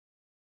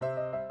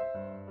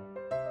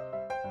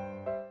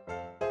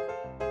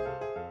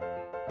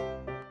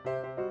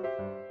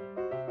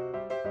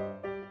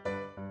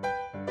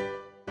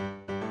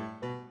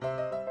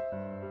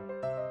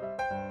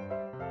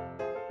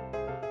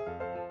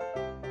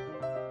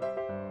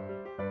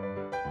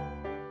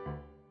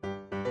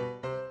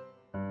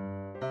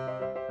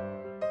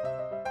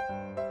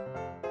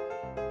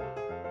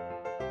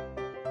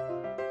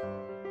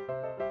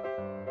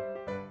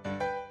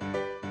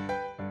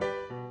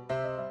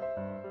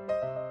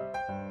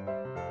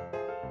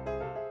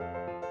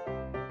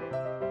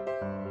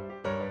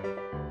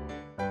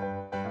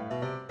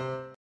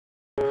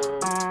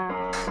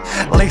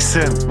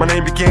Listen, my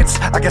name be Gates.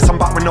 I guess I'm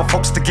back with no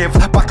fucks to give.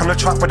 Back on the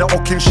track with the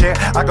hooking shit.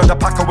 I got the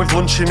packer with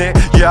lunch in it.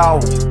 Yo.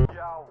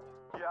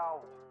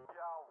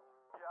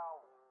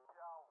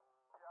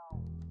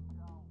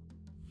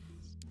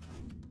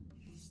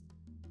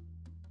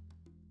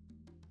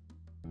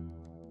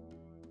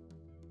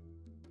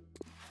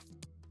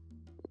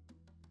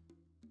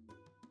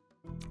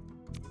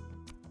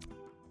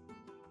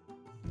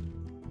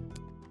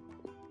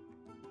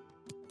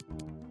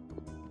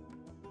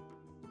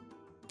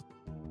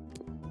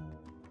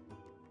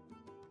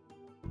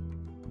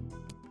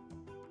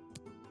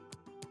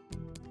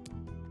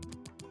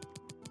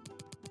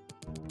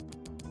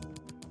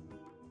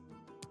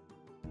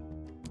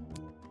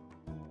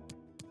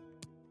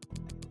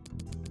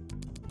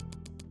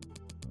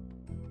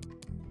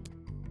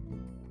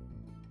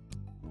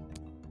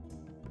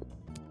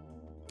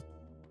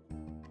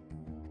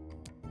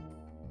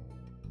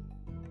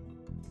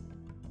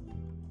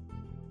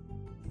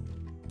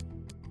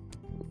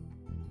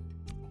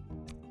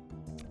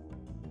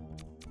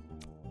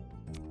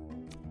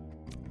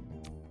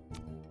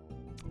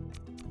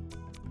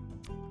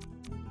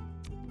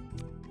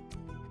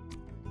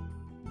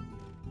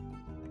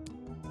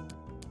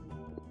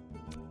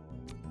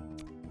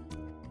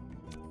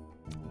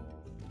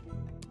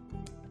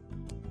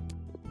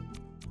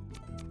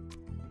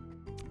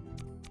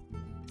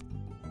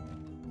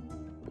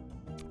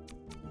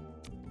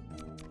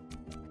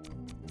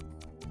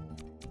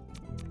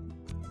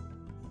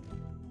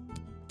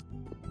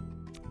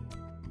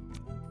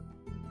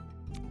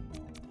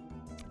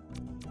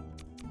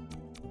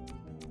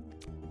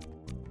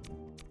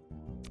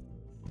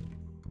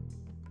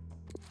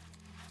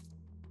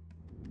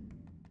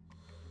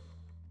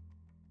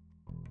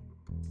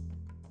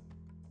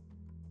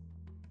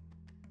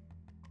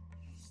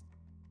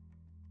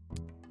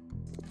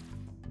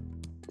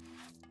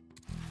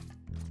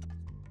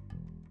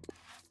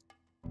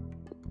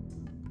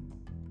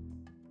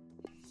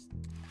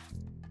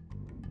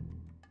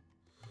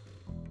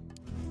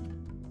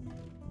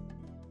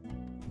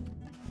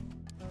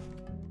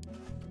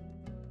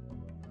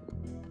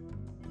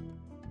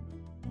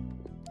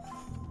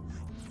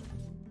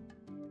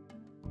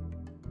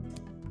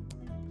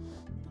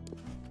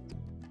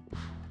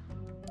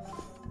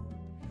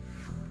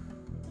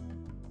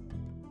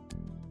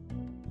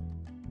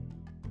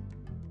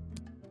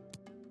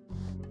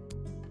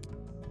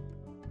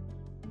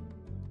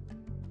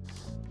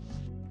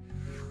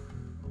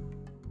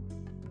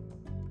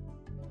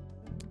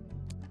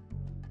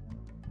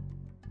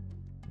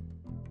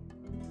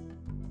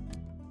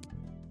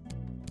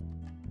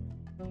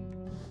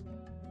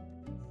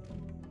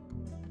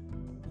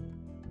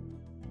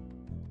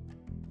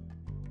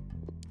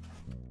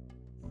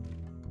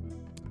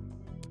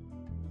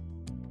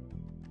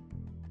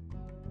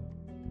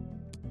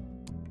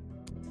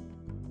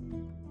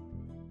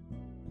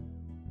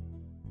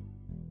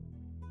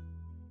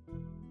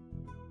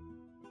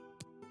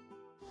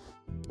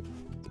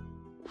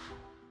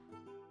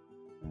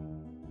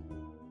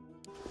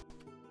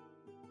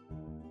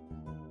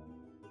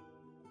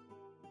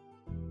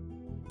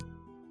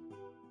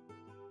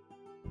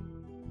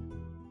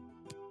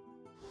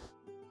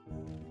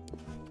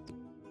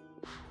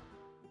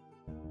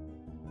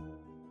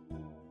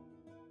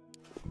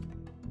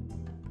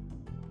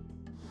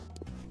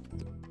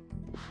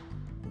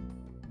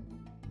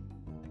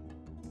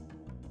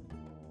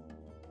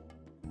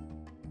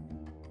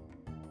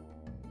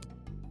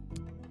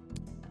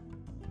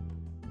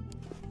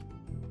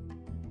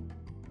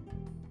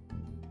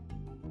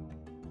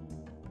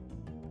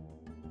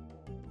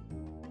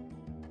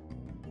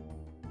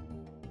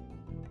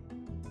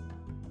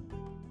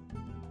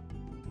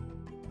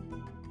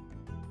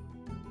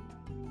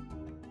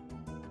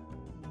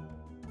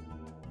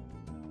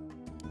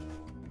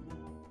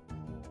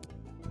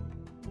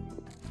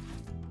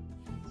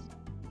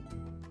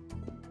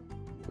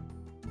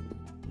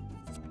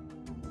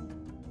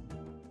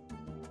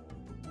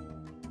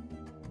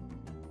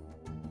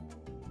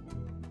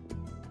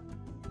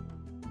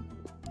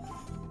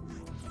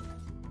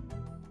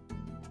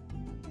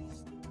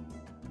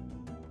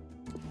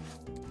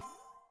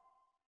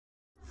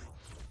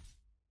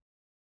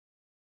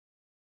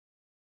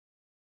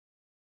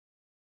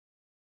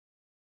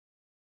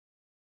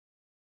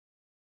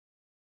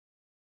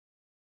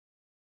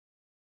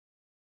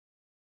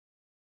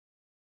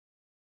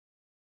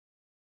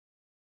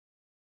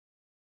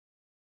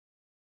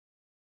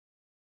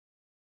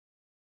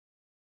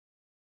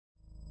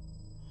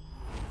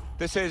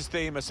 This is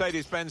the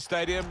Mercedes-Benz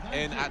Stadium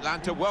in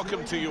Atlanta.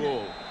 Welcome to you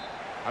all.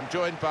 I'm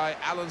joined by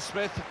Alan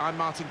Smith. I'm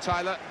Martin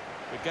Tyler.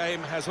 The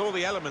game has all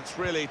the elements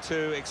really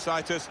to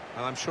excite us,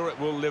 and I'm sure it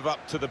will live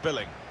up to the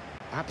billing.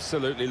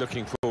 Absolutely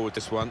looking forward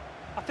to this one.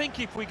 I think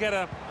if we get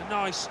a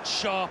nice,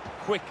 sharp,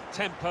 quick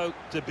tempo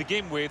to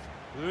begin with,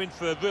 we're in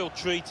for a real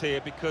treat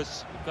here,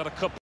 because we've got a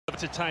couple of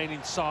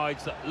entertaining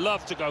sides that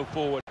love to go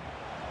forward.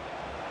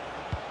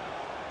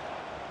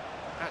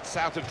 That's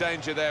out of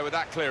danger there with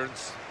that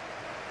clearance.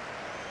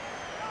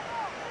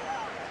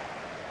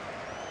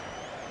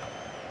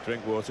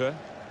 Drink water.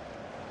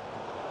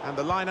 And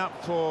the lineup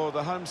for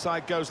the home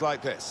side goes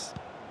like this.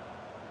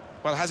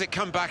 Well, has it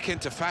come back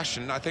into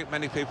fashion? I think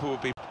many people will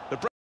be... The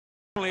break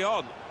only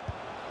on.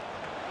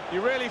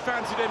 You really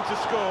fancied him to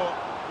score,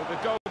 but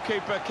the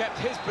goalkeeper kept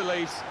his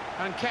beliefs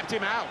and kept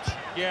him out.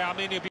 Yeah, I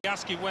mean, he'll be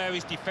asking where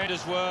his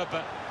defenders were,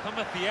 but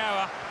cometh the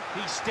hour.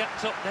 He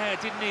stepped up there,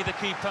 didn't he, the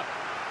keeper?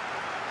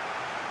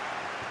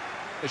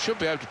 They should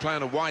be able to play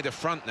on a wider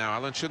front now,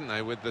 Alan, shouldn't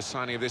they, with the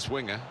signing of this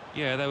winger?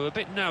 Yeah, they were a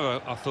bit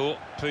narrow, I thought,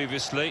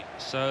 previously,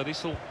 so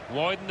this will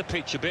widen the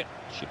pitch a bit.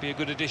 Should be a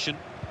good addition.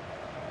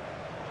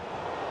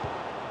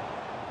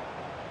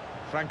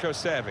 Franco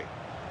Servi.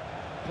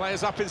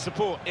 Players up in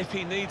support if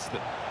he needs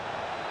them.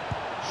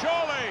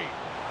 Surely!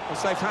 Well,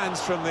 safe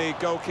hands from the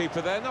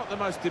goalkeeper there. Not the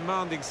most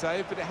demanding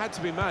save, but it had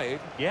to be made.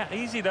 Yeah,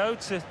 easy, though,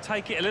 to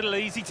take it a little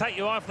easy, take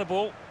your eye off the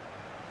ball.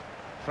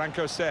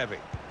 Franco Servi.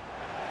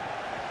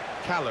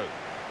 Kalu.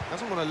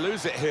 Doesn't want to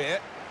lose it here.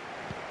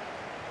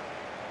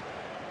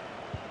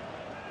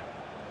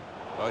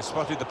 Oh, he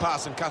spotted the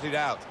pass and cut it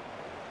out.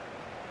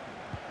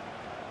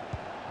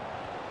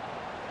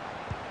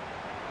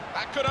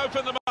 That could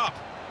open them up.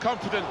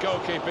 Confident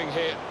goalkeeping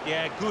here.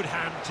 Yeah, good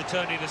hand to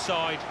turn it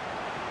aside.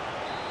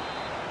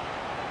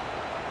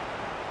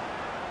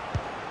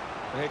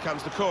 Here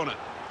comes the corner.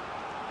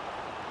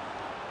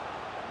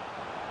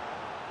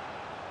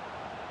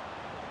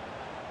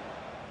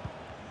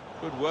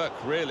 Good work,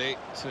 really,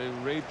 to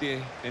read the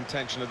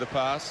intention of the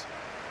pass.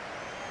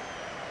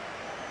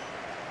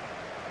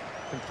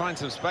 Can find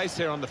some space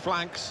here on the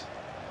flanks.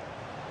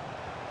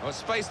 Oh,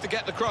 space to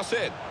get the cross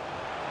in.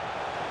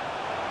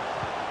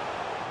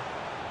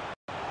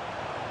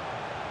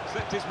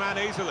 Slipped his man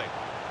easily.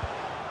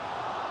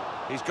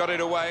 He's got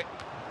it away.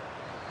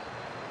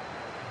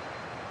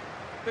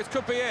 This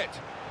could be it.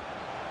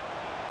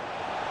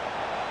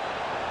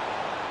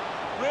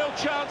 Real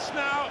chance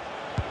now.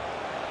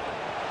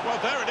 Well,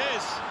 there it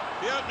is.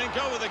 The opening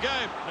goal of the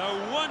game.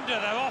 No wonder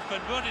they're off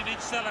and running in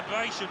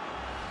celebration.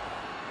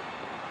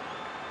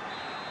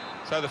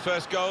 So the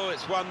first goal,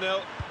 it's 1-0.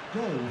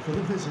 Goal for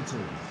the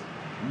visitors,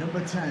 number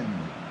 10,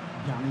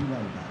 Danny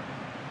Welbeck.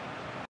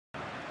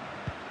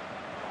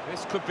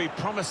 This could be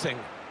promising.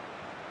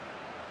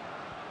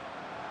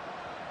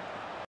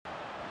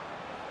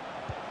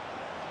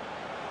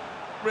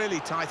 Really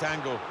tight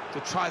angle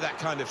to try that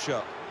kind of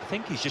shot. I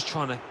think he's just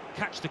trying to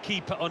catch the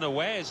keeper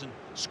unawares and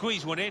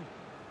squeeze one in.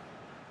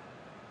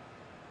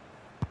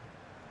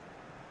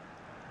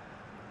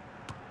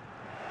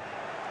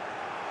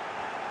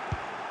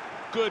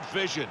 Good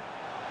vision.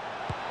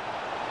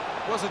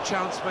 Was a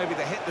chance maybe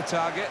to hit the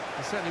target.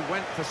 He certainly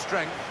went for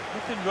strength.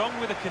 Nothing wrong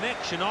with the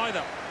connection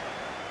either.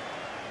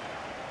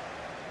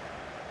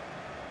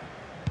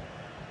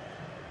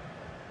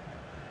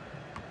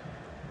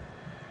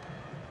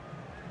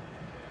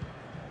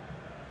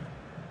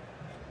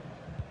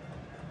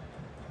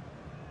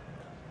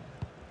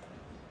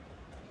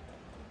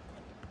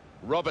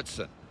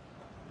 Robertson.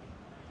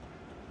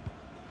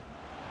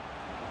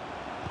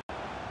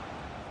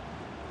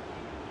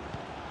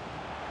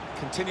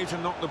 Continue to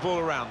knock the ball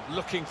around,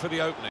 looking for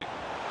the opening.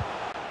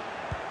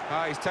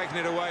 Ah, he's taken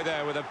it away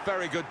there with a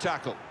very good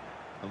tackle.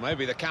 And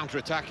maybe the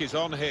counter-attack is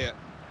on here.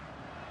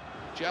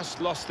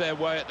 Just lost their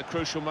way at the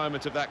crucial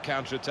moment of that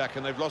counter-attack,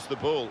 and they've lost the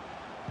ball. And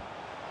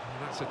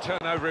that's a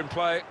turnover in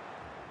play.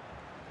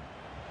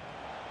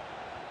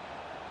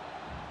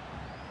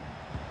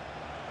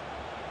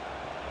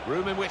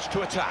 Room in which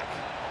to attack.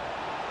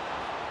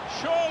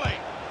 Surely!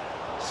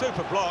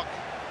 Super block.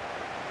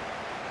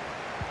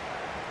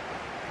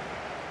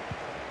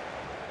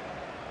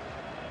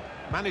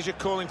 Manager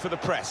calling for the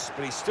press,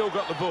 but he's still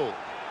got the ball.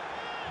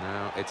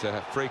 Now it's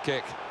a free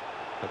kick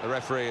that the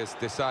referee has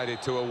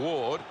decided to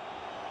award.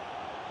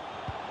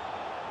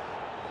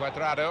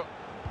 Cuadrado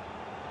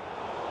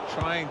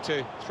trying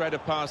to thread a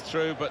pass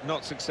through, but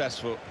not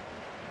successful.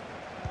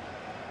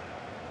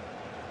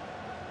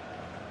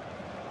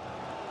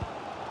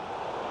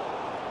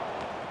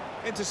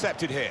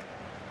 Intercepted here.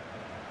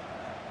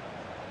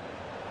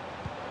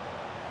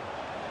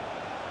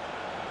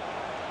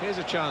 Here's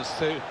a chance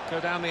to go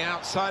down the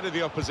outside of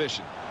the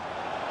opposition.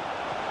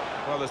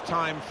 Well, there's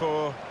time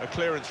for a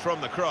clearance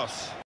from the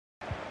cross.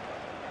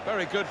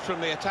 Very good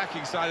from the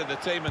attacking side of the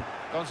team, and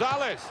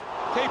Gonzalez,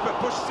 keeper,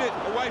 pushes it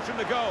away from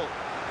the goal.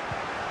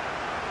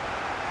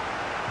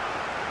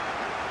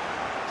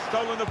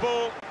 Stolen the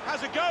ball,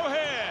 has a go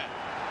here.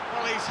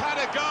 Well, he's had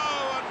a go,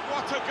 and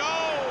what a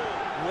goal!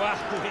 Wow,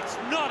 it's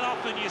not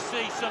often you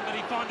see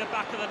somebody find the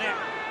back of the net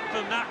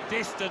from that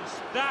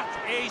distance. That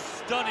is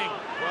stunning.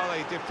 Well,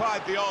 he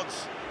defied the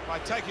odds by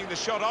taking the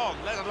shot on,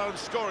 let alone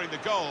scoring the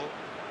goal.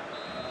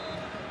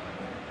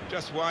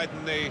 Just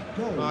widen the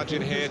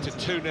margin here to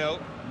 2-0.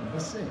 Number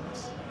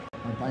 6,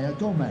 Albaya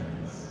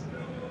Gomez.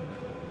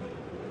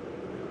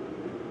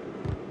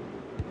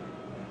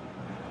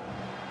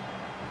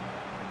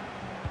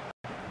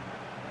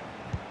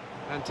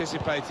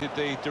 Anticipated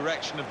the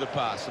direction of the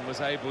pass and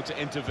was able to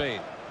intervene.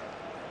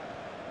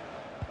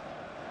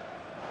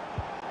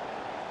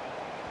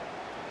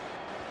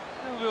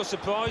 No, real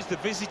surprise, the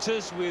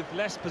visitors with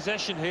less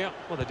possession here.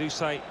 Well, they do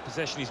say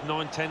possession is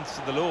 9/10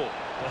 of the law,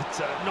 but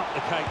not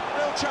the case.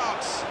 Real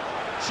chance,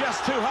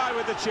 just too high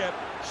with the chip.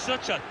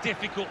 Such a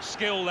difficult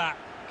skill, that,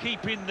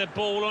 keeping the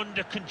ball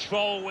under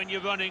control when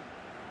you're running.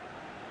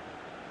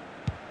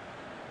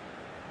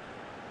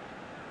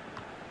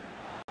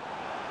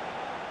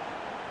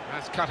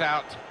 That's cut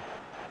out.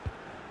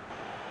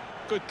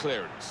 Good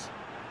clearance.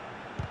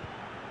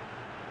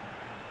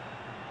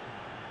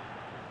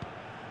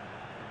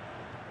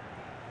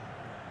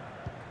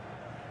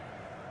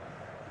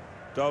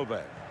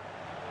 Dolbe.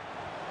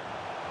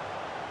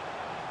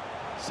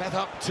 Set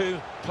up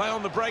to play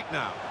on the break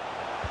now.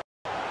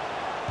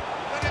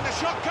 Letting the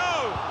shot go!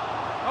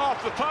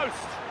 Off the post.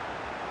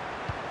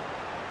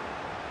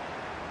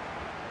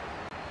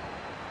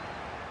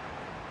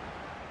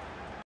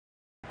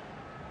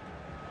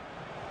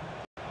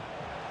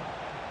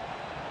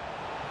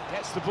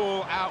 Gets the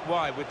ball out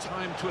wide with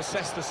time to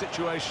assess the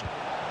situation.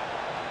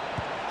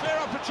 Clear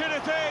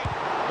opportunity.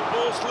 The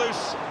ball's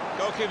loose.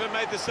 Goalkeeper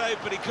made the save,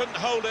 but he couldn't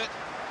hold it.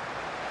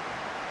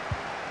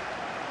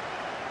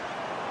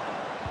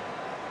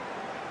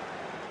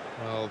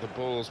 Well, the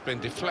ball's been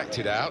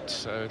deflected out,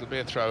 so it'll be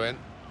a throw-in.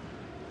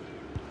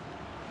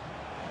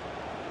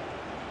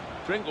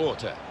 Drink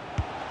water.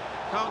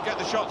 Can't get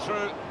the shot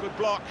through. Good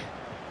block.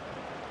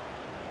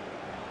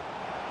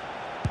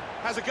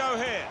 Has a go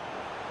here.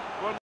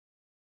 Well,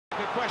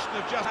 a question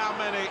of just how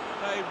many.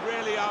 They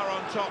really are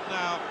on top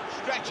now,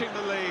 stretching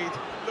the lead,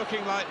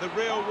 looking like the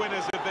real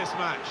winners of this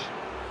match.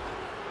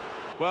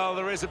 Well,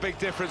 there is a big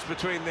difference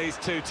between these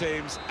two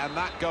teams, and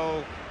that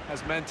goal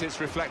has meant it's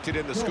reflected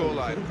in the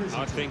scoreline.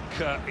 I think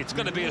it's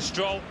going to be a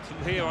stroll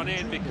from here on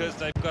in, because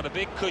they've got a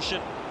big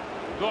cushion,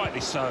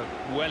 rightly so,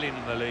 well in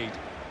the lead.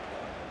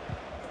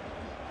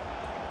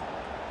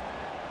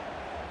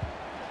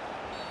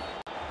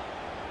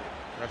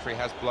 Referee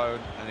has blown,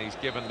 and he's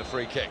given the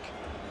free kick.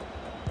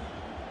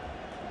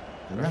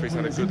 The referee's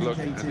had a good look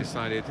and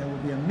decided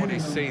what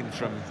he's seen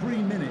from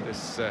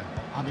this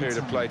period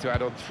of play to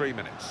add on 3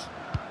 minutes.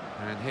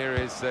 And here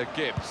is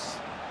Gibbs.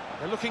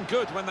 They're looking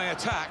good when they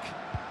attack,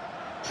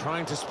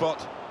 trying to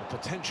spot a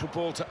potential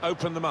ball to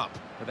open them up,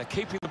 but they're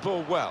keeping the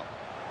ball well.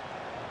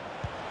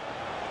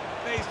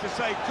 Needs to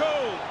say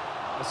goal.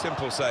 A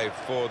simple save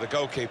for the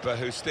goalkeeper,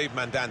 who's Steve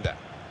Mandanda.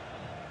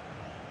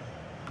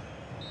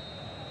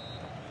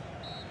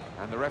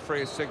 And the referee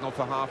has signalled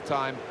for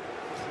half-time.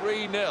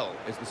 3-0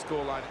 is the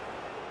scoreline.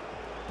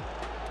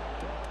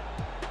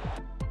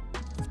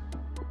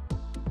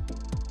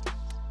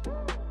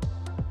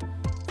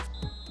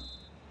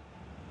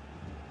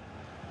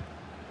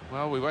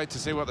 Well, we wait to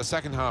see what the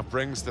second half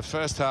brings. The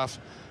first half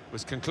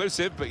was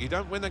conclusive, but you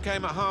don't win the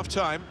game at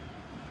half-time.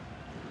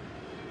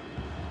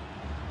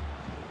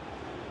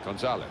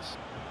 Gonzalez.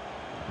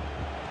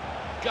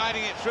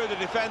 Guiding it through the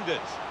defenders.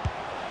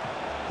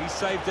 He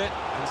saved it,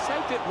 and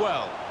saved it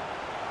well.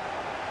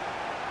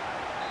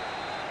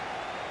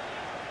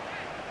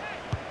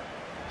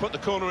 Put the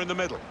corner in the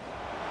middle.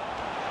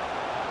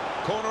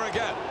 Corner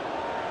again.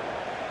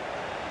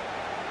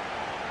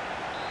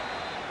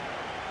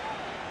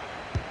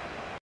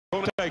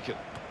 Corner taken.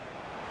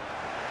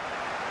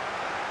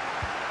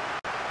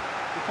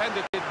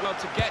 Defender did well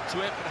to get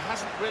to it, but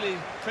hasn't really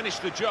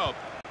finished the job.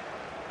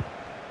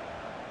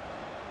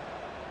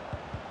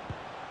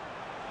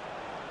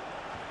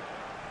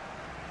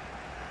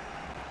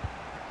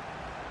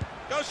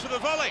 Goes for the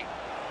volley.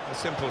 A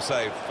simple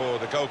save for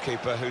the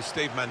goalkeeper, who's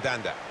Steve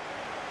Mandanda.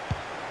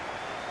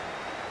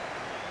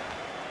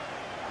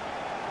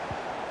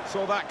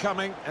 Saw that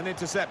coming and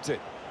intercepted.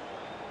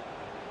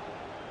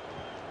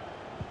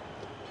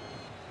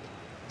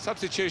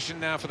 Substitution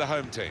now for the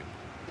home team.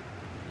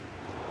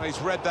 Well,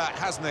 he's read that,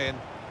 hasn't he, and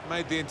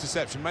made the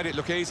interception. Made it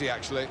look easy,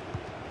 actually.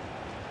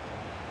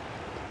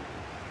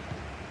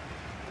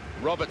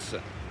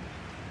 Robertson.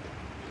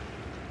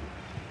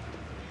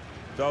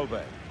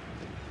 Dolbe.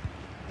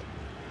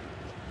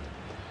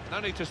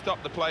 No need to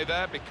stop the play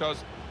there,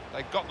 because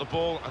they got the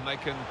ball and they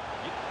can...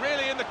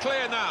 Really in the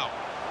clear now.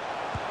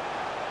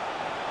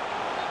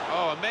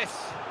 Oh, a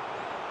miss.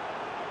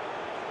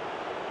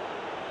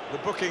 The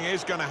booking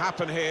is going to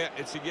happen here.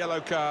 It's a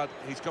yellow card.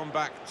 He's gone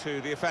back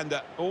to the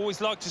offender. Always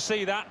like to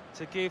see that,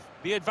 to give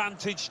the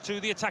advantage to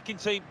the attacking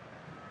team.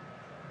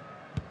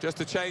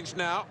 Just a change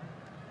now.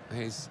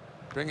 He's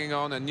bringing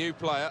on a new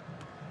player.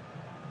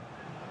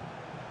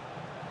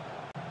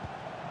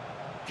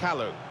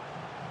 Kalu.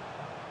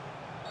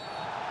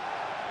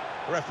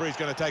 The referee's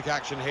going to take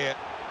action here.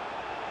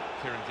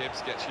 Kieran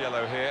Gibbs gets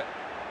yellow here.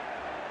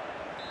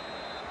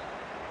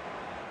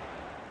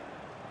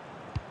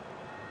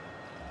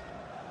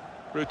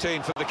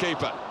 Routine for the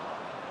keeper.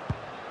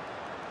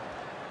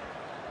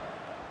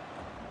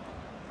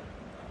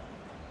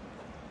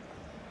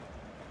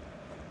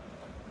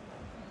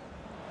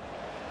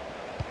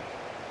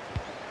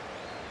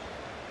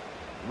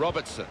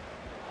 Robertson.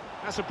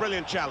 That's a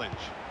brilliant challenge.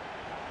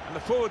 And the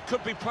forward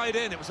could be played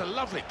in. It was a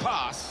lovely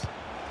pass.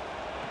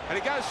 And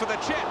he goes for the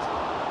chip.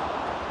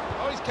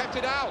 Oh, he's kept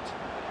it out.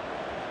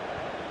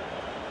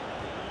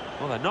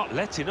 Well, they're not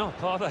letting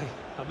up, are they?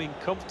 I mean,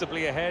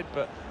 comfortably ahead,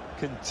 but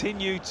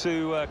continue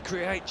to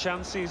create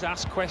chances,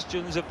 ask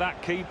questions of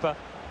that keeper.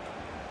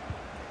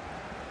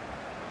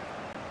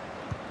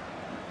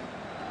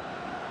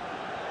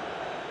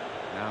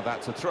 Now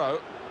that's a throw.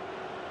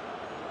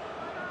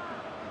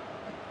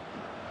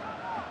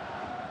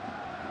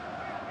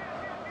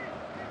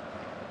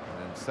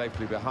 And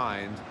safely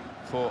behind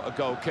for a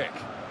goal kick.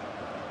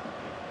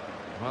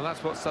 Well,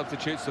 that's what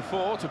substitutes are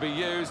for, to be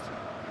used.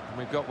 And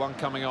we've got one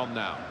coming on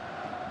now.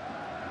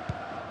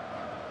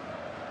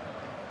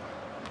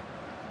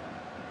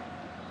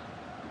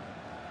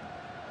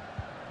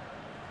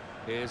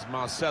 Here's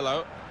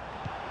Marcelo.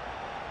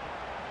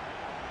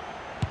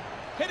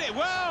 Hit it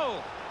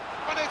well!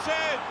 And it's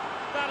in!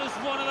 That is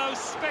one of those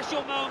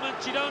special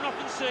moments you don't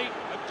often see.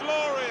 A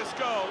glorious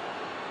goal.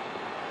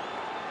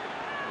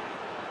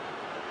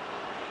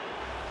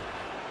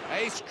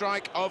 A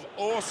strike of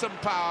awesome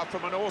power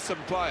from an awesome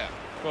player.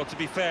 Well, to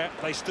be fair,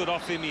 they stood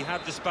off him, he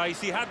had the space,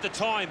 he had the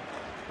time.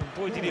 And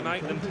boy, did he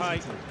make them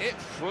pay. It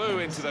flew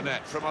into the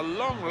net from a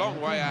long,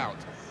 long way out.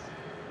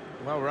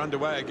 Well, we're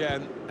underway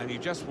again, and you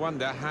just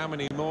wonder how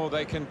many more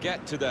they can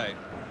get today.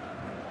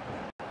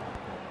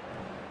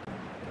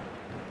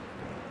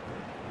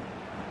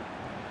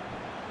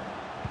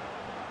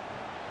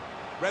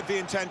 Read the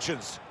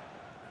intentions.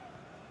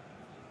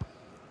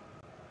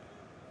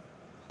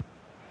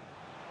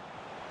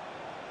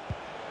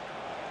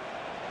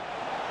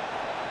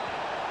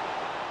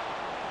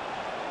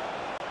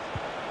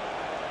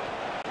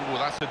 Ooh,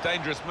 that's a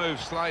dangerous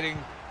move, sliding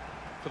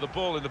for the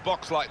ball in the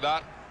box like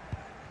that.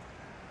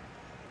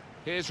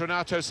 Here's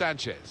Renato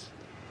Sanchez.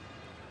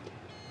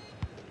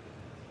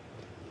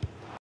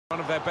 One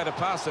of their better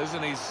passers,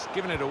 and he's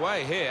given it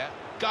away here.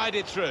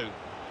 Guided through.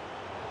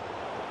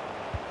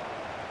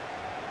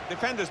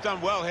 Defender's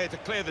done well here to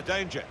clear the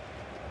danger.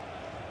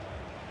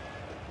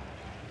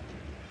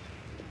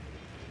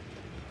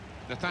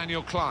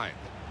 Nathaniel Klein.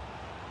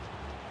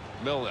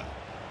 Milner.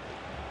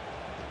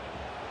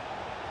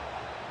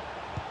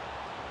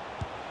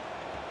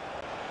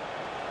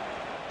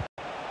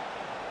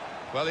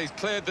 Well, he's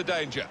cleared the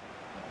danger.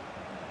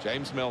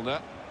 James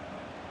Milner.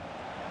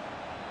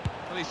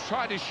 Well, he's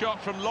tried his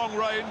shot from long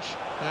range.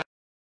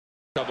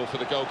 Trouble for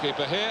the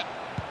goalkeeper here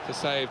to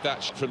save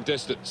that shot from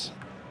distance.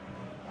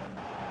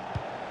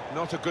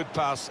 Not a good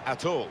pass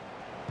at all.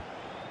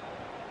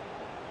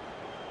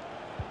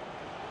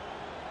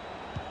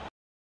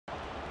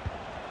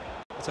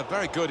 It's a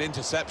very good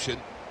interception.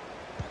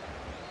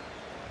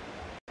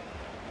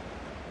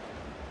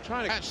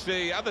 Trying to catch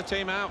the other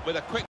team out with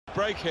a quick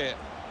break here.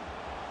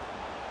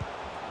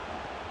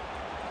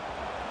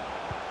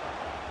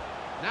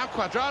 Now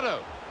Cuadrado.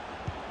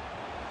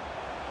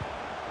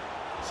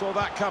 Saw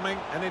that coming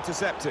and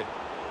intercepted.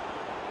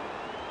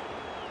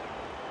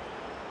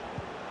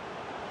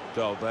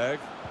 Dolberg.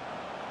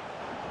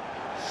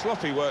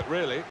 Sloppy work,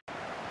 really.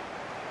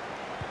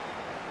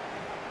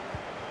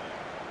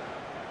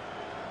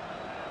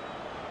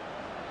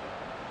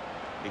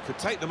 He could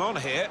take them on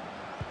here.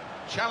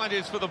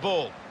 Challenges for the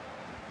ball.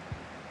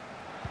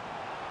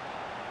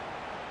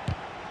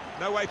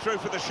 No way through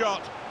for the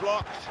shot.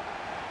 Blocked.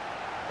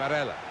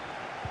 Barella.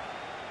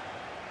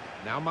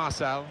 Now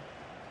Marcel.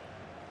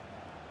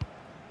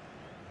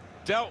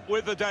 Dealt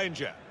with the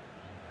danger.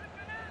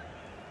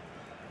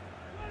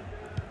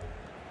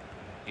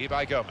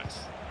 Ibai Gomez.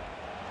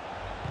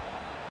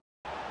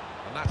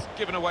 And that's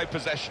given away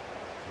possession.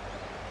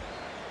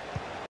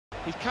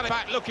 He's coming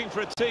back looking for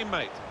a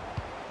teammate.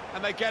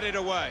 And they get it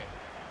away.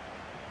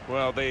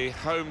 Well, the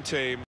home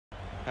team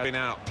have been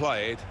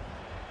outplayed.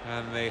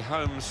 And the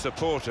home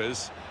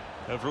supporters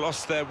have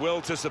lost their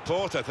will to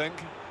support, I think.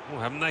 Well,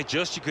 haven't they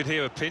just? You could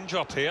hear a pin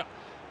drop here.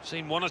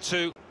 Seen one or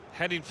two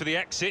heading for the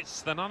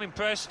exits. They're not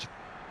impressed.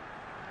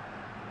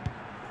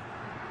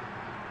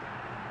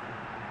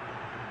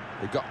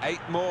 We've got 8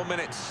 more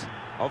minutes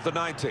of the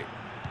 90.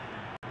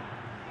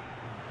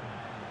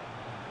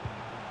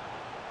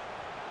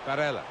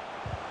 Barella.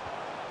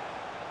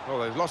 Oh,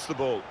 they've lost the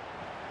ball.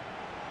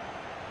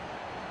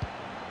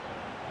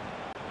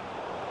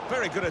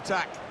 Very good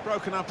attack,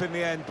 broken up in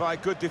the end by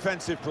good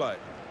defensive play.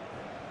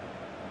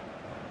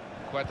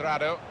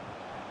 Cuadrado.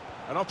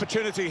 An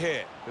opportunity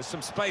here. There's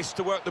some space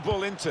to work the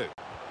ball into.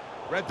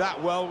 Read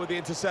that well with the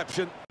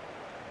interception.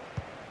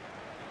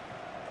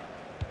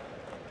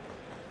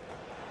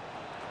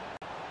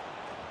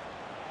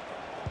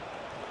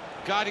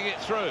 Guiding it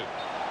through.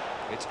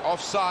 It's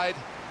offside,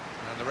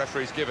 and the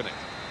referee's given it.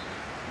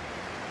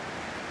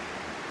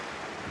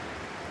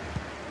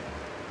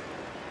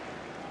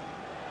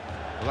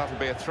 Well, that'll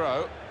be a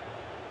throw.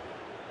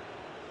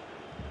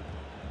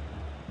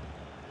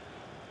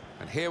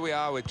 And here we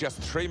are with just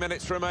 3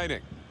 minutes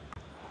remaining.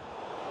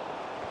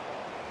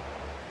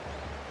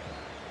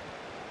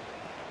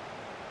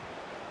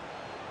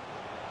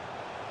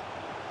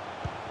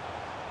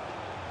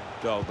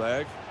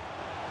 Dolberg.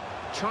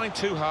 Trying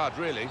too hard,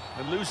 really,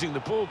 and losing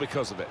the ball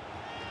because of it.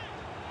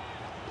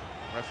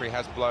 Referee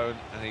has blown,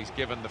 and he's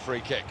given the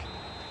free kick.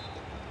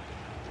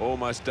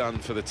 Almost done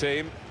for the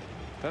team.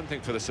 Don't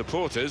think for the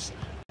supporters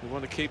who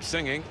want to keep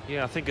singing.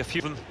 Yeah, I think a few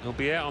of them will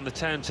be out on the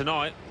town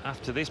tonight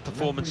after this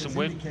performance and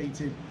win.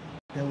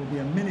 There will be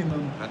a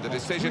minimum. And the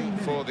decision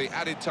for the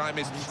added time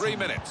is 3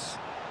 minutes.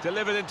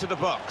 Delivered into the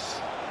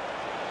box.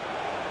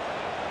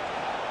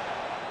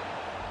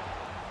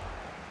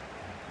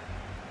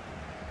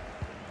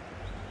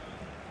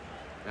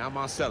 Now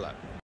Marcelo.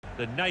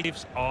 The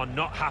natives are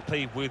not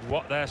happy with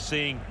what they're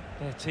seeing.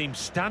 Their team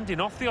standing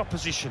off the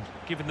opposition,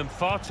 giving them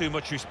far too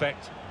much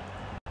respect.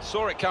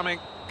 Saw it coming,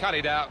 cut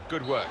it out,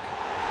 good work.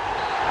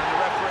 And the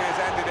referee has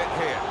ended it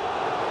here.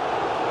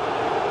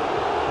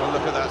 Well,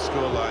 look at that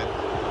scoreline.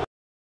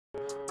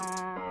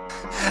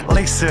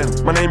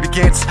 Listen, my name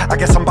begins. I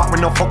guess I'm back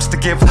with no fucks to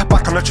give.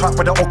 Back on the track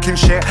with the hooking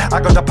shit.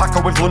 I got the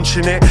packer with lunch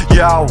in it,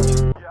 yo.